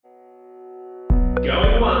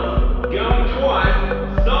Going once, going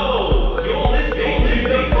twice, sold! You're listening to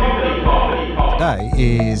the Property Pod. Today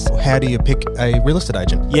is how do you pick a real estate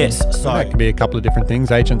agent? Yes, so That can be a couple of different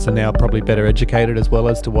things. Agents are now probably better educated as well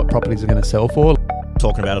as to what properties are going to sell for.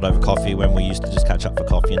 talking about it over coffee when we used to just catch up for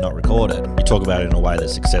coffee and not record it. You talk about it in a way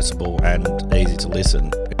that's accessible and easy to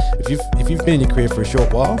listen. If you've been in your career for a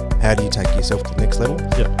short while, how do you take yourself to the next level?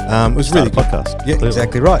 Yeah. It was really good. podcast. Yeah, Clearly.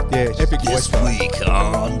 exactly right. Yeah, epic This voice. week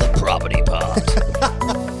on the Property Pod.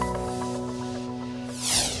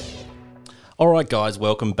 All right, guys,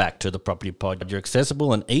 welcome back to the Property Pod. You're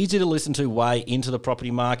accessible and easy to listen to way into the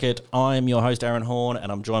property market. I am your host, Aaron Horn,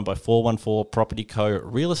 and I'm joined by 414 Property Co.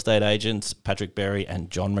 real estate agents, Patrick Berry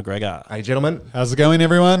and John McGregor. Hey, gentlemen. How's it going,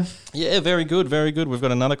 everyone? Yeah, very good, very good. We've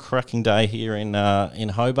got another cracking day here in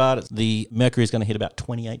Hobart. The mercury is going to hit about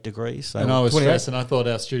 28 degrees. So And I was 28. stressing. I thought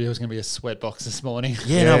our studio was going to be a sweat box this morning.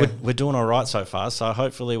 No, we're doing all right so far. So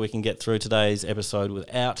hopefully we can get through today's episode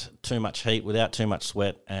without too much heat, without too much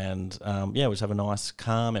sweat, and we'll just have a nice,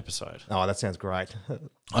 calm episode. Oh, that sounds great.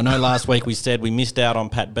 I know last week we said we missed out on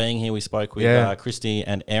Pat being here. We spoke with Christy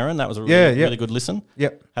and Aaron. That was a really good listen.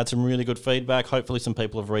 Yep. Had some really good feedback. Hopefully some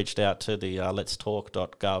people have reached out to the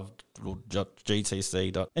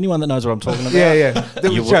letstalk.gov.gtc. Anyone that knows what I'm talking about. Yeah.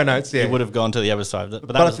 There were show notes, yeah. You would have gone to the episode.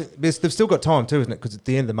 But I think they've still got time too, isn't it? Because it's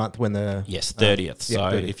the end of the month when the... Yes, 30th. So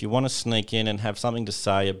 30th. if you want to sneak in and have something to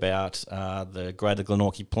say about the Greater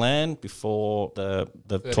Glenorchy plan before the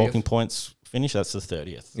 30th. talking points finish, that's the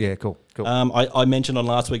 30th. Yeah, cool. I mentioned on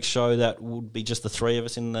last week's show that would be just the three of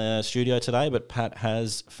us in the studio today, but Pat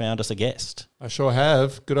has found us a guest. I sure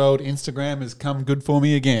have. Good old Instagram has come good for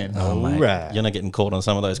me again. Mate, right. you're not getting caught on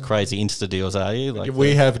some of those crazy Insta deals, are you? Like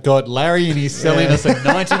We have got Larry and he's selling us a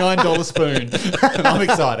 $99 spoon. And I'm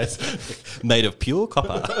excited. made of pure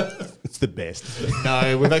copper. It's the best.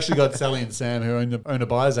 No, we've actually got Sally and Sam who own a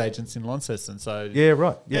buyer's agents in Launceston. So Yeah,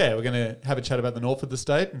 right. yeah, we're going to have a chat about the north of the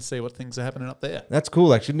state and see what things are happening up there. That's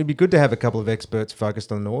cool, actually. It'd be good to have a couple of experts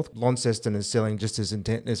focused on the north. Launceston is selling just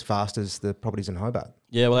as fast as the properties in Hobart.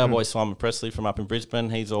 Yeah, well, our boy Simon Presley from up in Brisbane,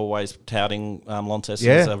 he's always touting Launceston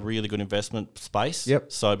Yeah. as a really good investment space.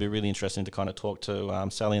 Yep. So it'd be really interesting to kind of talk to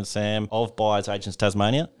Sally and Sam of Buyers Agents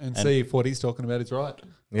Tasmania. And see if what he's talking about is right.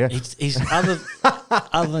 Yeah. He's other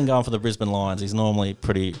than going for the Brisbane Lions, he's normally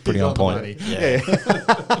pretty He's on on the point. money. Yeah.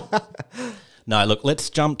 No, look, let's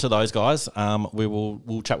jump to those guys.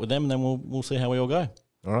 We'll chat with them and then we'll see how we all go.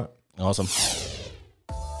 All right. Awesome.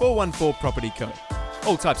 414 Property Co.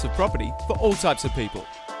 All types of property for all types of people.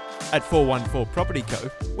 At 414 Property Co,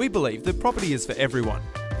 we believe that property is for everyone.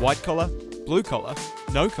 White collar, blue collar,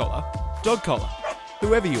 no collar, dog collar.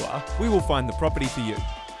 Whoever you are, we will find the property for you.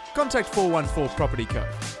 Contact 414 Property Co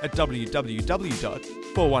at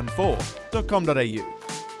www.414.com.au.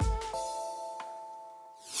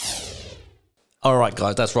 All right,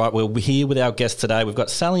 guys, that's right. We're here with our guests today. We've got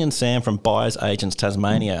Sally and Sam from Buyers Agents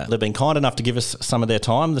Tasmania. They've been kind enough to give us some of their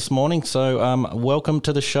time this morning. So welcome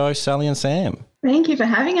to the show, Sally and Sam. Thank you for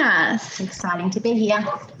having us. Exciting to be here.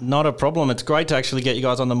 Not a problem. It's great to actually get you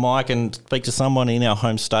guys on the mic and speak to someone in our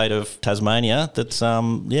home state of Tasmania that's,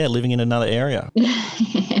 living in another area.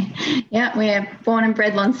 Yeah, we're born and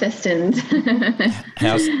bred Launcestons.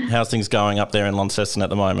 How's things going up there in Launceston at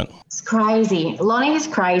the moment? It's crazy. Lonnie is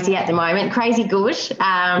crazy at the moment, crazy good.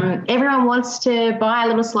 Everyone wants to buy a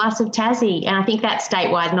little slice of Tassie, and I think that's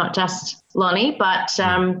statewide, not just Lonnie, but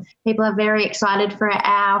people are very excited for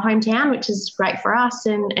our hometown, which is great for us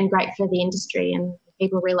and great for the industry and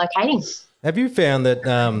people relocating. Have you found that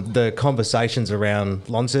the conversations around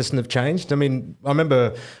Launceston have changed? I mean, I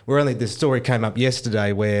remember this story came up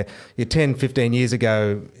yesterday where 10, 15 years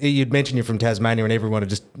ago, you'd mention you're from Tasmania and everyone would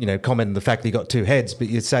just, comment on the fact that you got two heads, but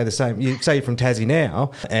you'd say the same. You say you're from Tassie now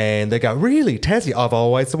and they go, really, Tassie? I've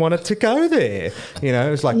always wanted to go there.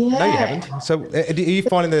 It's like, no, you haven't. So are you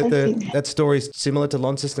finding that story's similar to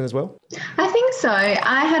Launceston as well? I think so.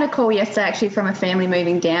 I had a call yesterday actually from a family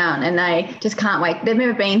moving down and they just can't wait. They've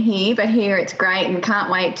never been here, but here it's great and can't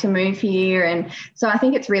wait to move here. And so I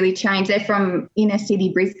think it's really changed. They're from inner city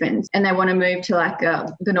Brisbane and they want to move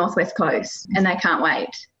to the northwest coast and they can't wait.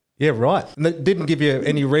 Yeah, right. And they didn't give you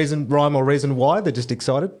any rhyme or reason why? They're just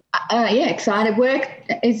excited? Excited. Work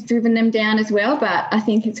has driven them down as well, but I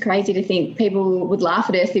think it's crazy to think people would laugh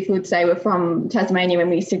at us if we would say we're from Tasmania when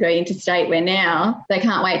we used to go interstate, where now they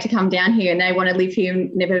can't wait to come down here and they want to live here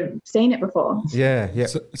and never seen it before. Yeah.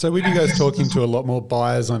 So with you guys talking to a lot more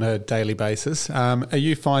buyers on a daily basis, are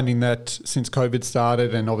you finding that since COVID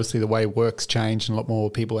started and obviously the way work's changed and a lot more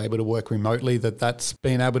people able to work remotely, that's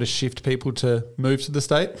been able to shift people to move to the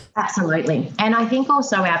state? Absolutely. And I think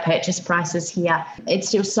also our purchase prices here, it's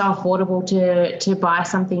still so affordable to buy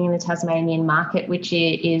something in the Tasmanian market, which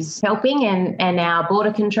is helping. And our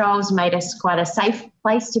border controls made us quite a safe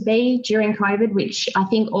place to be during COVID, which I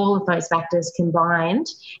think all of those factors combined,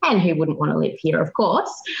 and who wouldn't want to live here, of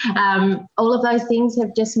course, all of those things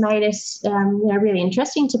have just made us, really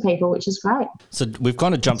interesting to people, which is great. So we've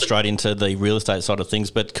kind of jumped straight into the real estate side of things,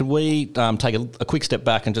 but can we take a quick step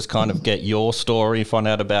back and just kind of get your story, find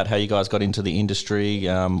out about how you guys got into the industry,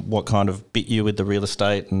 what kind of bit you with the real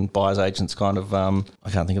estate and buyers agents kind of, I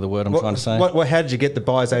can't think of the word I'm trying to say. How did you get the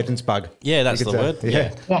buyers agents bug? Yeah, that's the word.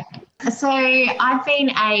 Yeah. So I've been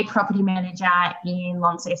a property manager in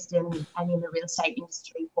Launceston and in the real estate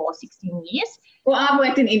industry for 16 years. Well, I've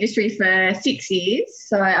worked in the industry for 6 years,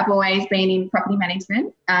 so I've always been in property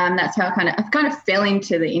management. That's how I kind of fell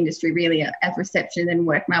into the industry really as reception and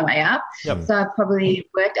worked my way up. Yep. So I've probably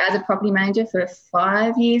worked as a property manager for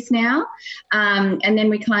 5 years now, and then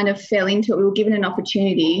we kind of fell into it. We were given an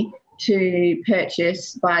opportunity to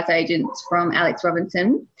purchase buyers agents from Alex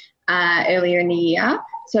Robinson earlier in the year.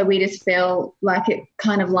 So we just felt like it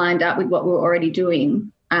kind of lined up with what we were already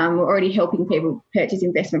doing. We're already helping people purchase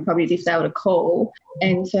investment properties if they were to call.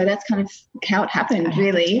 And so that's kind of how it happened,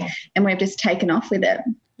 really. And we've just taken off with it.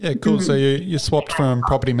 Yeah, cool. So you swapped from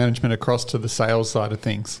property management across to the sales side of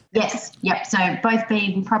things. Yes, yep. So both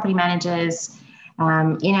being property managers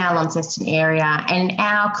in our Launceston area, and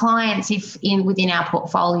our clients, within our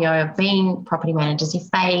portfolio of being property managers, if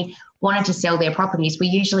they wanted to sell their properties, we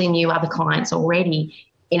usually knew other clients already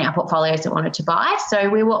in our portfolios that wanted to buy. So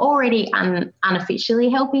we were already unofficially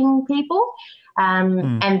helping people.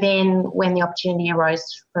 And then when the opportunity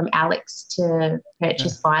arose from Alex to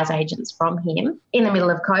purchase buyers agents from him in the middle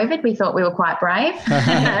of COVID, we thought we were quite brave.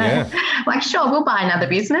 Like, sure, we'll buy another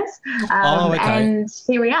business. And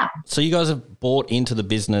here we are. So you guys have bought into the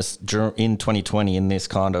business in 2020 in this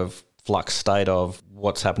kind of flux state of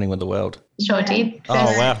what's happening with the world. Sure did.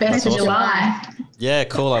 Wow. First of July. Yeah,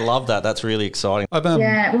 cool. I love that. That's really exciting. We're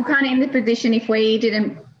kind of in the position, if we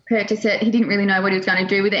didn't purchase it, he didn't really know what he was going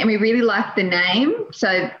to do with it, and we really liked the name.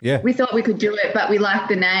 So we thought we could do it, but we liked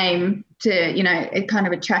the name to, it kind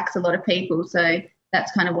of attracts a lot of people. So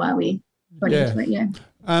that's kind of why we got into it,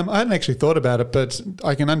 I hadn't actually thought about it, but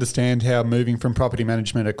I can understand how moving from property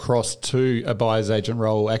management across to a buyer's agent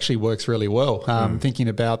role actually works really well. Thinking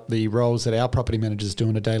about the roles that our property managers do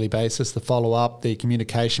on a daily basis, the follow-up, the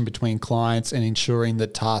communication between clients and ensuring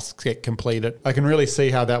that tasks get completed. I can really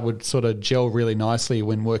see how that would sort of gel really nicely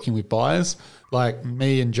when working with buyers. Like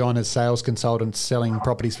me and John as sales consultants selling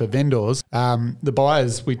properties for vendors, the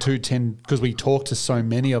buyers, we do tend, because we talk to so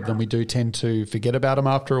many of them, we do tend to forget about them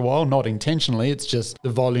after a while, not intentionally. It's just the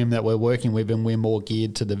volume that we're working with and we're more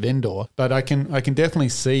geared to the vendor. But I can definitely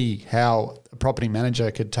see how a property manager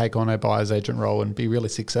could take on a buyer's agent role and be really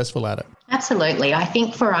successful at it. Absolutely. I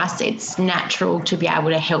think for us, it's natural to be able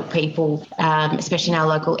to help people, especially in our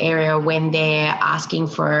local area, when they're asking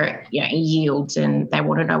for yields and they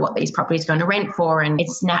want to know what these properties are going to rent for. And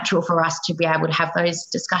it's natural for us to be able to have those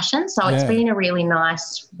discussions. So it's been a really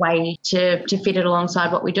nice way to fit it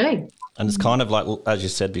alongside what we do. And it's kind of like, as you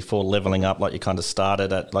said before, leveling up, like you kind of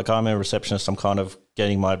started at, like, I'm a receptionist, I'm kind of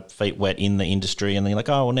getting my feet wet in the industry, and then you're like,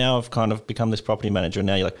 oh, well, now I've kind of become this property manager, and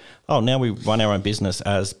now you're like, oh, now we run our own business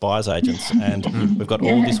as buyers agents, and we've got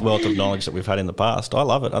all this wealth of knowledge that we've had in the past. I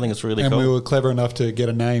love it. I think it's really cool. And we were clever enough to get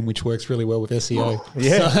a name which works really well with SEO.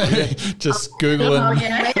 So, just Google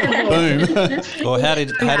and boom. Well, how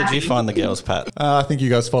did you find the girls, Pat? I think you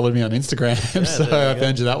guys followed me on Instagram, so I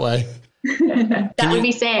found you that way. That would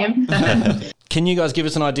be Sam. Can you guys give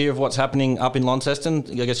us an idea of what's happening up in Launceston?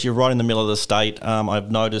 I guess you're right in the middle of the state.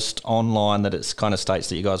 I've noticed online that it's kind of states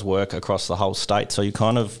that you guys work across the whole state. So you're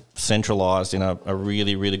kind of centralised in a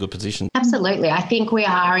really, really good position. Absolutely. I think we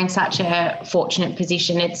are in such a fortunate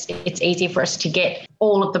position. It's easy for us to get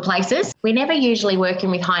all of the places. We're never usually working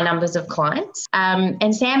with high numbers of clients.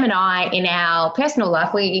 And Sam and I, in our personal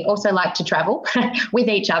life, we also like to travel with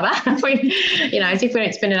each other. As if we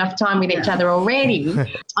don't spend enough time with each other already.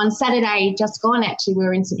 On Saturday, just gone, actually, we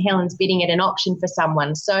were in St Helens bidding at an auction for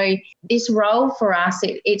someone. So this role for us,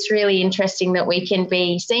 it's really interesting that we can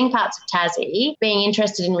be seeing parts of Tassie, being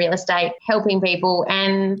interested in real estate, helping people,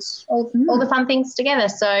 and all the fun things together.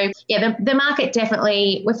 So, the market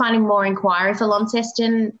definitely, we're finding more inquiry for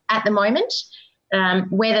Launceston at the moment,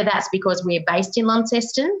 whether that's because we're based in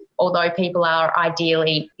Launceston, although people are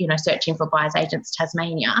ideally, searching for buyers agents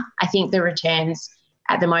Tasmania. I think the returns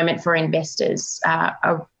at the moment for investors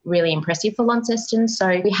are really impressive for Launceston.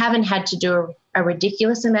 So we haven't had to do a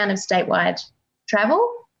ridiculous amount of statewide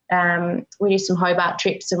travel. we do some Hobart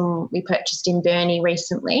trips, and we purchased in Burnie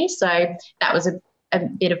recently. So that was a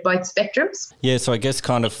bit of both spectrums. Yeah, so I guess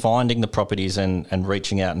kind of finding the properties and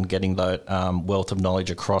reaching out and getting that wealth of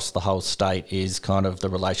knowledge across the whole state is kind of the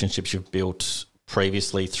relationships you've built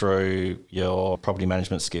previously through your property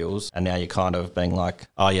management skills, and now you're kind of being like,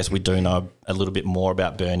 oh yes, we do know a little bit more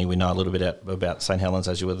about Burnie, we know a little bit about St Helens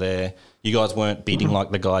as you were there. You guys weren't bidding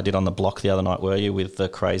like the guy did on the block the other night, were you, with the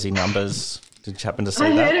crazy numbers? Did you happen to see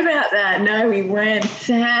I that? heard about that. No, we weren't,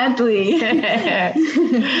 sadly. It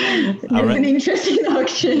was an interesting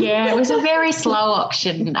auction. Yeah, it was a very slow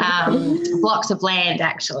auction, blocks of land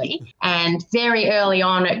actually. And very early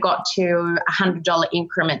on, it got to $100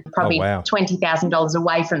 increment, probably $20,000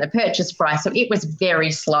 away from the purchase price. So it was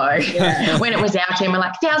very slow. Yeah. When it was our team, we're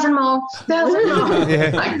like, 1,000 more, 1,000 more.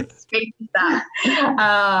 Yeah. Like, speak to that.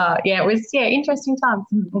 It was, interesting times.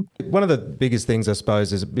 One of the biggest things, I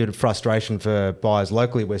suppose, is a bit of frustration for buyers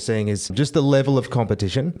locally we're seeing is just the level of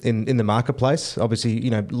competition in the marketplace. Obviously,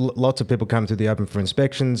 lots of people come through the open for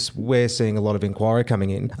inspections. We're seeing a lot of inquiry coming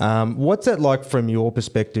in. What's that like from your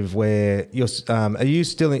perspective, where are you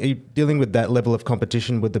dealing with that level of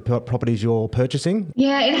competition with the properties you're purchasing?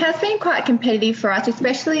 Yeah, it has been quite competitive for us,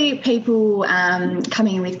 especially people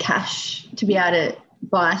coming in with cash to be able to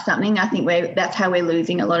buy something. I think that's how we're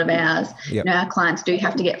losing a lot of ours. Yep. Our clients do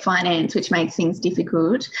have to get finance, which makes things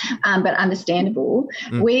difficult, but understandable.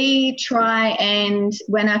 We try, and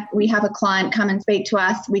when we have a client come and speak to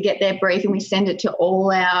us, we get their brief and we send it to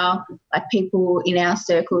all our people in our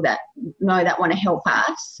circle that want to help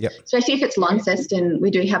us. Yep. Especially if it's Launceston, we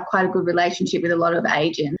do have quite a good relationship with a lot of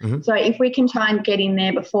agents. So if we can try and get in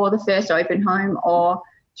there before the first open home, or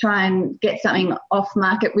try and get something off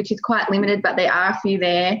market, which is quite limited, but there are a few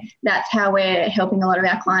there. That's how we're helping a lot of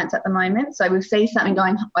our clients at the moment. So we'll see something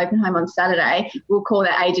going open home on Saturday, we'll call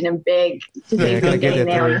that agent and beg to see if we can get in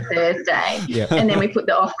there on a Thursday. Yep. And then we put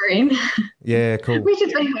the offer in. Yeah, cool. Which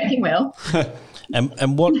has been working well.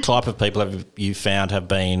 And what type of people have you found have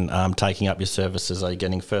been taking up your services? Are you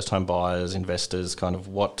getting first home buyers, investors, kind of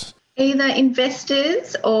what? Either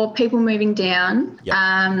investors or people moving down,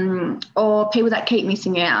 or people that keep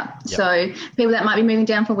missing out. Yep. So people that might be moving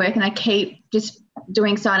down for work and they keep just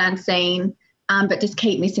doing sight unseen, but just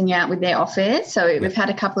keep missing out with their offers. So we've had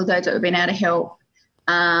a couple of those that we've been able to help.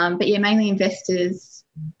 But mainly investors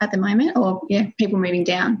at the moment, or people moving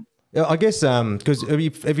down. Yeah, I guess because have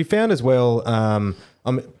you found as well,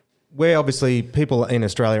 where obviously people in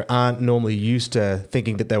Australia aren't normally used to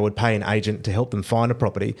thinking that they would pay an agent to help them find a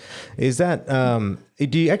property, is that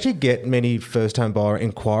do you actually get many first home buyer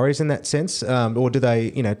inquiries in that sense, or do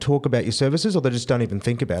they talk about your services, or they just don't even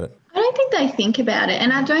think about it? I don't think they think about it,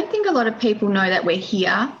 and I don't think a lot of people know that we're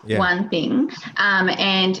here, one thing,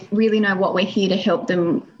 and really know what we're here to help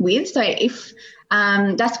them with. So if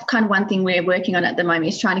that's kind of one thing we're working on at the moment,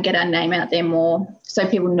 is trying to get our name out there more so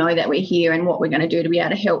people know that we're here and what we're going to do to be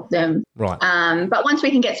able to help them. Right. But once we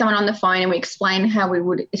can get someone on the phone and we explain how we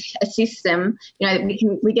would assist them,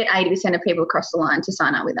 we get 80% of people across the line to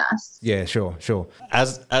sign up with us. Yeah, sure.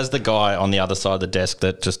 As the guy on the other side of the desk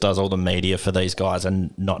that just does all the media for these guys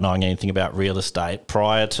and not knowing anything about real estate,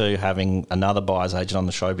 prior to having another buyer's agent on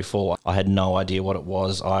the show before, I had no idea what it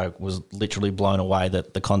was. I was literally blown away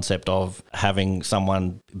that the concept of having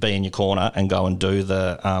someone be in your corner and go and do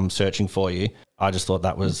the searching for you, I just thought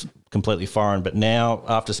that was completely foreign. But now,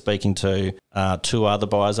 after speaking to two other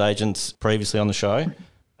buyer's agents previously on the show,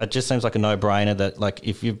 it just seems like a no-brainer that, like,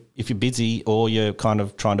 if you're busy or you're kind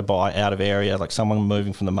of trying to buy out of area, like someone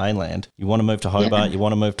moving from the mainland, you want to move to Hobart, you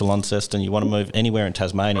want to move to Launceston, you want to move anywhere in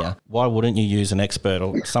Tasmania, why wouldn't you use an expert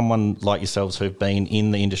or someone like yourselves who've been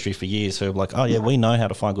in the industry for years, who are like, oh yeah, we know how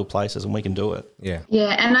to find good places and we can do it? Yeah,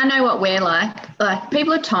 and I know what we're like. Like,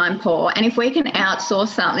 people are time poor, and if we can outsource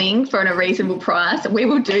something for a reasonable price, we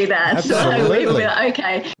will do that. Absolutely. So we will be like,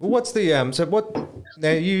 okay. Well, what's the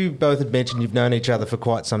now you both had mentioned you've known each other for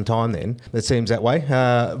quite some time then, it seems that way,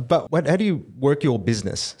 but how do you work your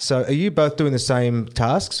business? So are you both doing the same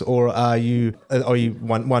tasks, or are you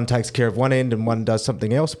one takes care of one end and one does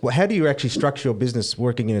something else? How do you actually structure your business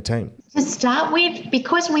working in a team? To start with,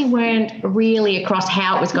 because we weren't really across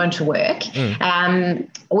how it was going to work,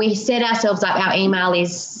 we set ourselves up. Our email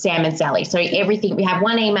is Sam and Sally. So everything, we have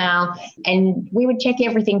one email, and we would check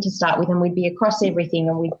everything to start with, and we'd be across everything,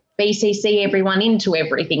 and we'd BCC everyone into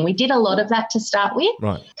everything. We did a lot of that to start with.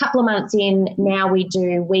 Right. A couple of months in, now we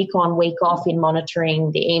do week on, week off in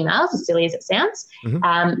monitoring the emails, as silly as it sounds.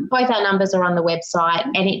 Both our numbers are on the website,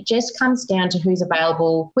 and it just comes down to who's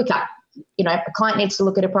available quicker. a client needs to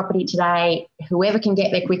look at a property today, whoever can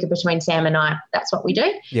get there quicker between Sam and I, that's what we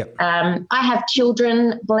do. Yep. I have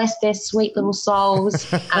children, bless their sweet little souls.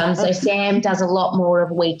 So Sam does a lot more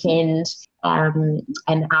of weekend and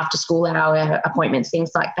after school hour appointments, things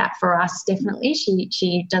like that for us, definitely.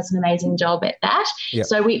 She does an amazing job at that. Yep.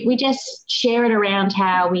 So we just share it around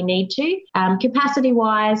how we need to.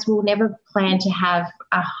 Capacity-wise, we'll never plan to have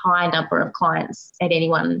a high number of clients at any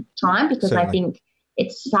one time because Certainly. I think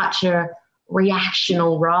it's such a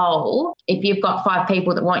reactional role. If you've got 5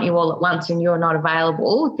 people that want you all at once and you're not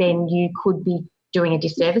available, then you could be doing a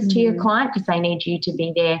disservice to your client because they need you to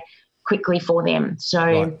be there quickly for them. So,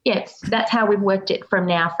 Right. yes, that's how we've worked it from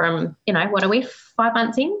now from, what are we, 5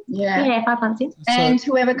 months in? Yeah. 5 months in. And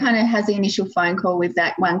whoever kind of has the initial phone call with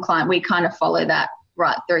that one client, we kind of follow that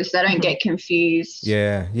right through so they don't get confused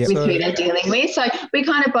Yeah. Yeah. with who they're dealing with. So we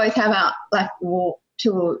kind of both have our,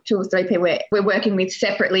 two or three people we're working with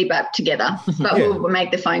separately but together. But Yeah. we'll make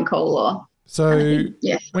the phone call or... So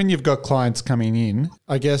Yeah. when you've got clients coming in,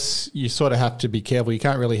 I guess you sort of have to be careful. You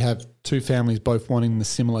can't really have 2 families both wanting the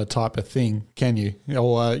similar type of thing, can you?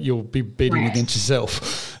 Or you'll be beating Right. against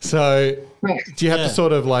yourself. So Right. do you have to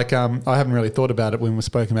sort of I haven't really thought about it when we're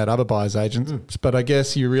spoken about other buyer's agents, but I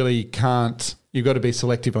guess you really can't, you've got to be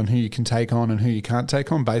selective on who you can take on and who you can't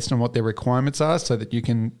take on based on what their requirements are so that you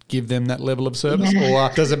can give them that level of service? Yeah. Or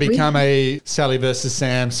does it become a Sally versus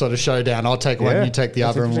Sam sort of showdown? I'll take one, Yeah. you take the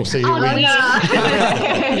other, and we'll see who Oh, wins.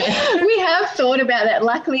 no. We have thought about that.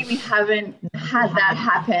 Luckily, we haven't had that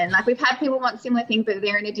happen. We've had people want similar things, but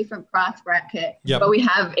they're in a different price bracket. Yep. But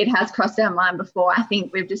it has crossed our mind before. I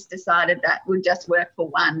think we've just decided that would just work for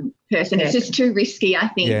one person. It's just too risky, I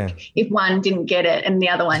think, Yeah. if one didn't get it and the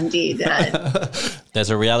other one did. There's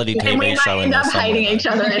a reality and we TV show might in end there up hating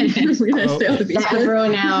somewhere. each other and we're going to sell the That would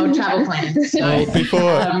ruin our travel plans. So, Well,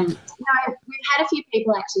 before no, we've had a few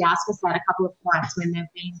people actually ask us that, a couple of clients when they've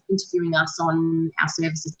been interviewing us on our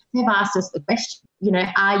services. They've asked us the question,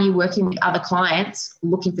 are you working with other clients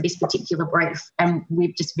looking for this particular brief? And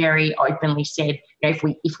we've just very openly said, if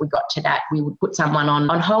we got to that, we would put someone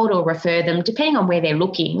on hold or refer them, depending on where they're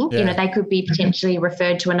looking. Yeah. They could be potentially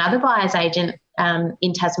referred to another buyer's agent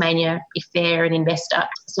in Tasmania if they're an investor.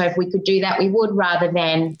 So if we could do that, we would, rather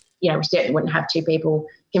than, we certainly wouldn't have 2 people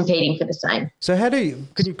competing for the same. So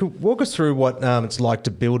can you walk us through what it's like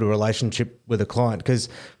to build a relationship with a client? Because,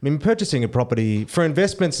 purchasing a property for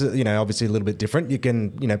investments, obviously a little bit different. You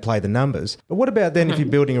can, play the numbers. But what about then if you're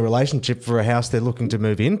building a relationship for a house they're looking to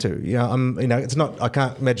move into? It's not, I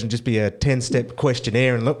can't imagine just be a 10-step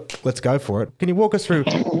questionnaire and look, let's go for it. Can you walk us through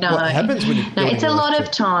what happens when you're building it's a lot of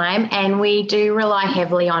relationship? time, and we do rely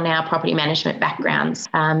heavily on our property management backgrounds.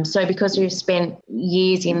 So because we've spent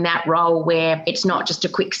years in that role where it's not just a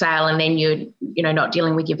quick sale and then you're not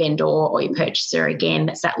dealing with your vendor or your purchaser again,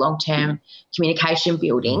 that's that long-term communication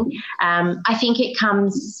building. I think it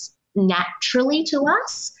comes naturally to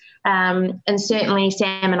us. And certainly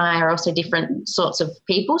Sam and I are also different sorts of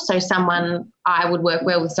people. So I would work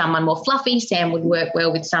well with someone more fluffy. Sam would work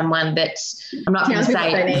well with someone that's, I'm not going to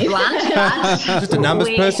say blunt, but Just a numbers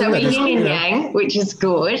person. So we're that just, yin and yang, which is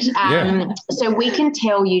good. So we can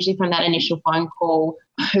tell usually from that initial phone call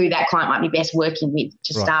who that client might be best working with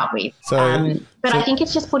to start with. But I think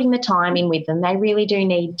it's just putting the time in with them. They really do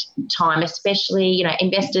need time, especially,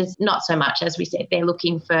 investors, not so much, as we said, they're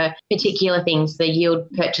looking for particular things, the yield,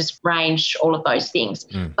 purchase range, all of those things.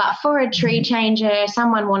 But for a tree changer,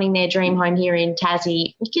 someone wanting their dream home here in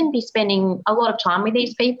Tassie, you can be spending a lot of time with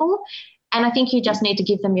these people. And I think you just need to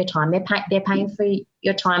give them your time. They're paying for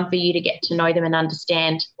your time for you to get to know them and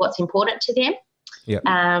understand what's important to them. Yep.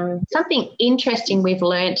 Something interesting we've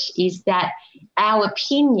learnt is that our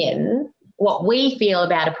opinion, what we feel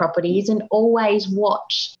about a property, isn't always what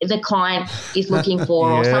the client is looking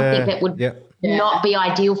for or something that would not be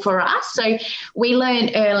ideal for us. So we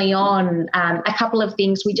learned early on a couple of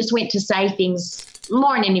things. We just went to say things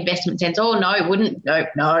more in an investment sense. Oh, no, wouldn't. No,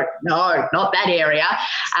 not that area.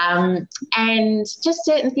 And just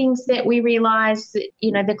certain things that we realised that,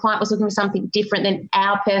 the client was looking for something different than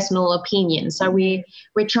our personal opinion. So we're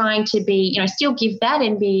trying to be, still give that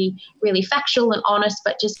and be really factual and honest,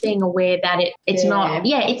 but just being aware that it's not,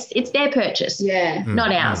 it's their purchase,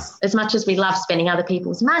 not ours. As much as we love spending other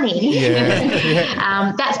people's money,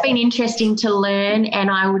 that's been interesting to learn. And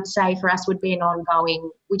I would say for us would be an ongoing,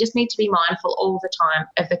 we just need to be mindful all the time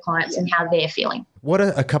of the clients and how they're feeling. What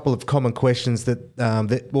are a couple of common questions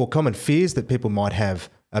common fears that people might have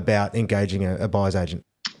about engaging a buyer's agent?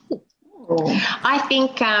 I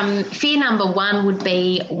think fear number one would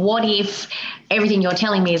be, what if everything you're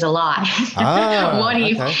telling me is a lie? What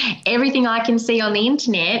if everything I can see on the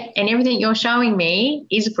internet and everything you're showing me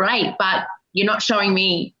is great, but you're not showing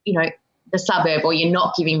me, the suburb, or you're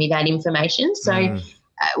not giving me that information? So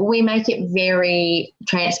we make it very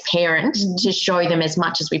transparent to show them as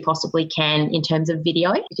much as we possibly can in terms of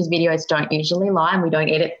video, because videos don't usually lie and we don't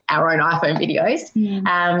edit our own iPhone videos.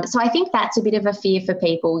 So I think that's a bit of a fear for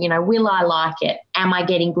people. Will I like it? Am I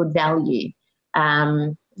getting good value?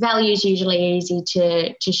 Value is usually easy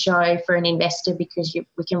to show for an investor because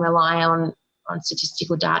we can rely on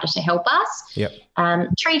statistical data to help us. Yep.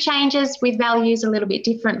 Tree changes with value is a little bit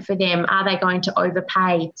different for them. Are they going to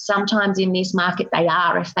overpay? Sometimes in this market they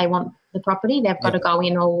are. If they want the property, they've got to go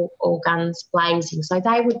in all guns blazing. So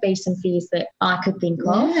they would be some fears that I could think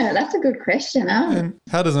of. Yeah, that's a good question. And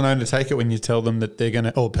how does an owner take it when you tell them that they're going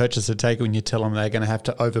to, or purchaser take it when you tell them they're going to have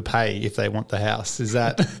to overpay if they want the house? Is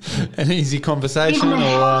that an easy conversation?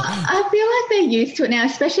 I feel like they're used to it now,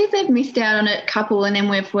 especially if they've missed out on a couple and then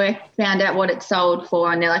we've found out what it's sold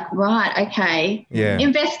for and they're like, right, okay. Yeah.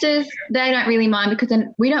 Investors, they don't really mind because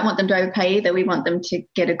then we don't want them to overpay either. We want them to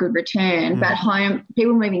get a good return. But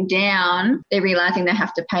people moving down, they're realising they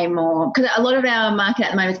have to pay more because a lot of our market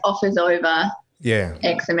at the moment is offers over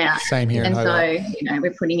X amount. Same here. And so,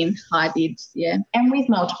 we're putting in high bids. Yeah. And with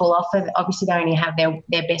multiple offer, obviously they only have their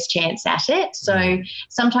best chance at it. So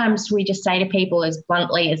sometimes we just say to people, as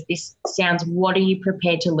bluntly as this sounds, what are you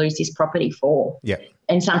prepared to lose this property for? Yeah.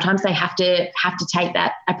 And sometimes they have to take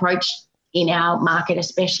that approach in our market,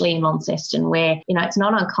 especially in Launceston, where, it's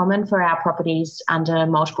not uncommon for our properties under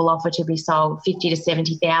multiple offer to be sold $50,000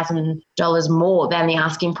 to $70,000 more than the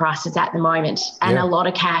asking prices at the moment, and a lot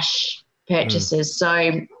of cash purchases.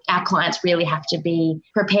 So our clients really have to be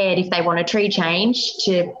prepared if they want a tree change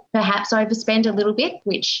to perhaps overspend a little bit,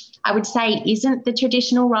 which I would say isn't the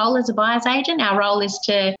traditional role as a buyer's agent. Our role is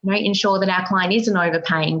to ensure that our client isn't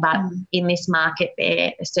overpaying, but in this market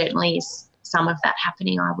there certainly is some of that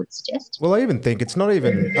happening, I would suggest. Well, I even think it's not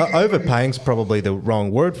even overpaying's probably the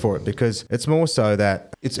wrong word for it, because it's more so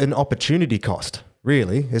that it's an opportunity cost.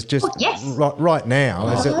 Really, it's just right now.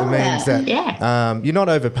 It means that you're not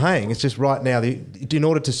overpaying. It's just right now. In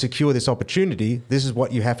order to secure this opportunity, this is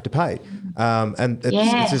what you have to pay, and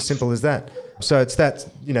it's as simple as that. So it's that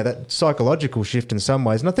that psychological shift in some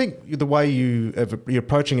ways, and I think the way you're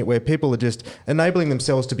approaching it, where people are just enabling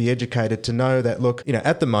themselves to be educated to know that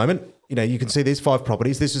at the moment. You can see these 5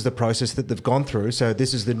 properties. This is the process that they've gone through. So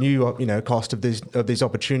this is the new, cost of these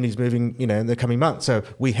opportunities moving, in the coming months. So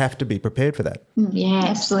we have to be prepared for that. Yeah,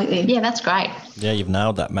 absolutely. Yeah, that's great. Yeah, you've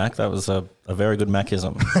nailed that, Mac. That was a very good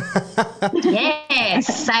Macism.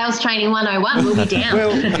 Yes, sales training 101 will be down.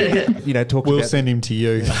 Well, we'll send him to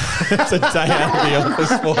you. It's a day out of the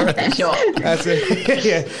office for it. Sure. That's it.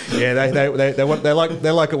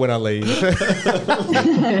 They like it when I leave.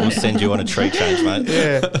 We'll send you on a tree change, mate.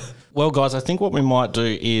 Yeah. Well, guys, I think what we might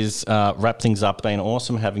do is wrap things up. It's been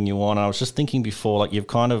awesome having you on. I was just thinking before, you're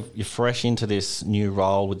fresh into this new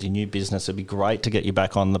role with your new business. It'd be great to get you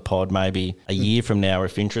back on the pod maybe a year from now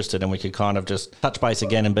if interested, and we could kind of just touch base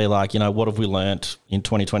again and be like, what have we learnt in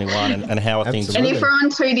 2021 and how are things? And if we're on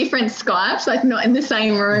 2 different Skypes, not in the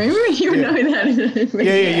same room, you know that.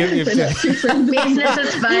 Business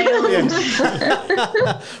has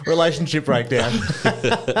failed. Relationship breakdown.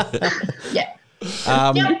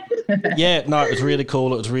 No, it was really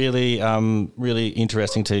cool. It was really, really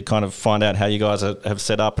interesting to kind of find out how you guys have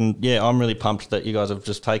set up. And I'm really pumped that you guys have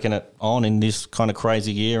just taken it on in this kind of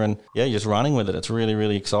crazy year, and you're just running with it. It's really,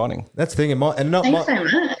 really exciting. That's the thing. Thanks so much.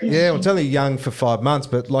 Yeah, I'm only young for 5 months,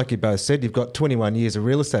 but like you both said, you've got 21 years of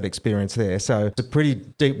real estate experience there. So it's a pretty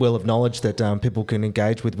deep well of knowledge that people can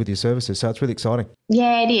engage with your services. So it's really exciting.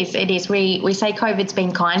 Yeah, it is. It is. We say COVID's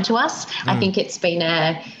been kind to us. I think it's been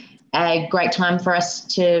a great time for us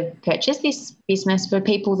to purchase this business for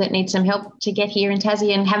people that need some help to get here in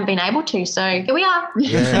Tassie and haven't been able to. So here we are.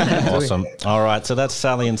 Yeah, awesome. All right. So that's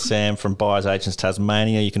Sally and Sam from Buyers Agents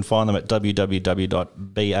Tasmania. You can find them at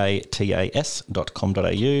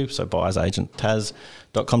www.batas.com.au. So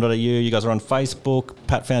buyersagenttaz.com.au. You guys are on Facebook.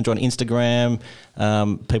 Pat found you on Instagram.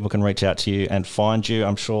 People can reach out to you and find you.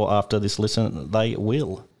 I'm sure after this listen, they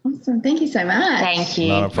will. Awesome. Thank you so much. Thank you.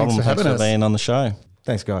 Not a problem. Thanks for being on the show.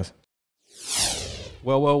 Thanks, guys.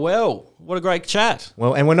 Well. What a great chat.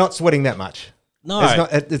 Well, and we're not sweating that much. No.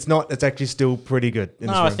 It's not. It's actually still pretty good. In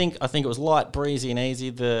No, this I room. think it was light, breezy, and easy.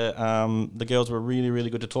 The girls were really, really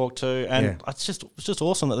good to talk to, and it's just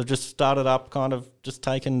awesome that they've just started up, kind of just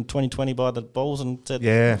taken 2020 by the balls and said,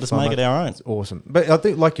 let's make it our own. It's awesome. But I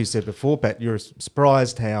think, like you said before, Pat, you're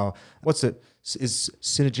surprised how is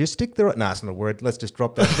synergistic? No, it's not a word. Let's just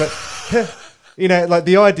drop that. But like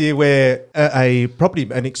the idea where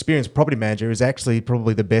an experienced property manager is actually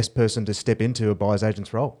probably the best person to step into a buyer's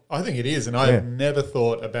agent's role. I think it is, and I've never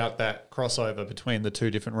thought about that crossover between the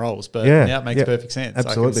two different roles, but now it makes perfect sense.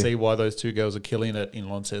 Absolutely. I can see why those two girls are killing it in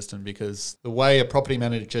Launceston, because the way a property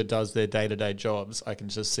manager does their day-to-day jobs, I can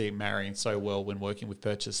just see it marrying so well when working with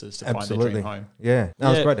purchasers to find their dream home. Yeah. No,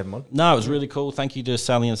 it was great to have them on. No, it was really cool. Thank you to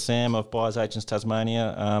Sally and Sam of Buyers Agents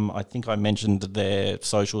Tasmania. I think I mentioned their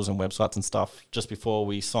socials and websites and stuff just before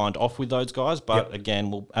we signed off with those guys, but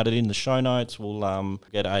again, we'll add it in the show notes. We'll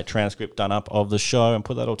get a transcript done up of the show and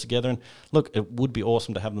put that all together. And look, it would be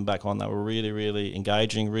awesome to have them back on. They were really, really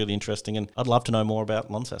engaging, really interesting, and I'd love to know more about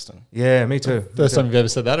Launceston. Yeah, me too. First time you've ever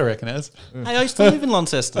said that, I reckon, Ez. Hey, I used to live in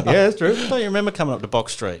Launceston. Yeah, that's true. Don't you remember coming up to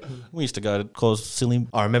Box Street? We used to go to cause silly...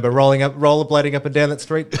 I remember rollerblading up and down that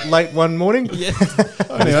street late one morning. Yeah.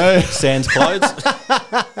 Anyway. Sans clothes.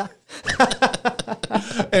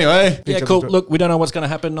 Anyway. Yeah, cool. Look, we don't know what's going to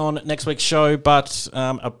happen on next week's show, but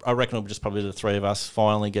I reckon it'll just probably the three of us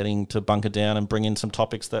finally getting to bunker down and bring in some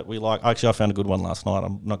topics that we like. Actually, I found a good one last night.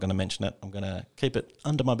 I'm not going to mention it. I'm going to keep it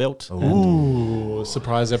under my belt. Ooh,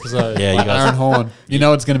 surprise episode. Yeah, you guys. Aaron Horn. You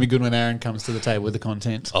know it's going to be good when Aaron comes to the table with the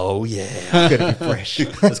content. Oh, yeah. It's going to be fresh.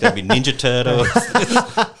 There's going to be Ninja Turtles.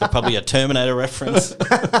 Probably a Terminator reference.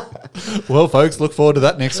 Well, folks, look forward to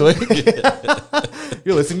that next week.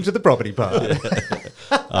 You're listening to the property part.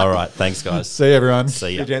 All right. Thanks, guys. See you, everyone.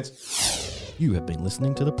 See ya. Hey, gents. You have been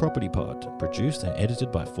listening to The Property Pod, produced and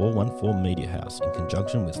edited by 414 Media House in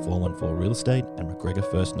conjunction with 414 Real Estate and McGregor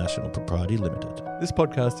First National Propriety Limited. This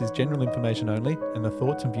podcast is general information only, and the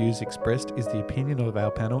thoughts and views expressed is the opinion of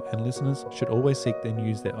our panel, and listeners should always seek and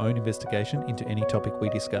use their own investigation into any topic we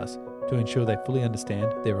discuss to ensure they fully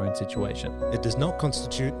understand their own situation. It does not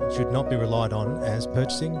constitute, should not be relied on as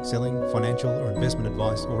purchasing, selling, financial or investment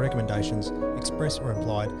advice or recommendations, express or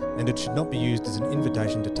implied, and it should not be used as an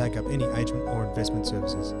invitation to take up any agent or investment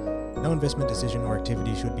services. No investment decision or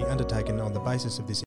activity should be undertaken on the basis of this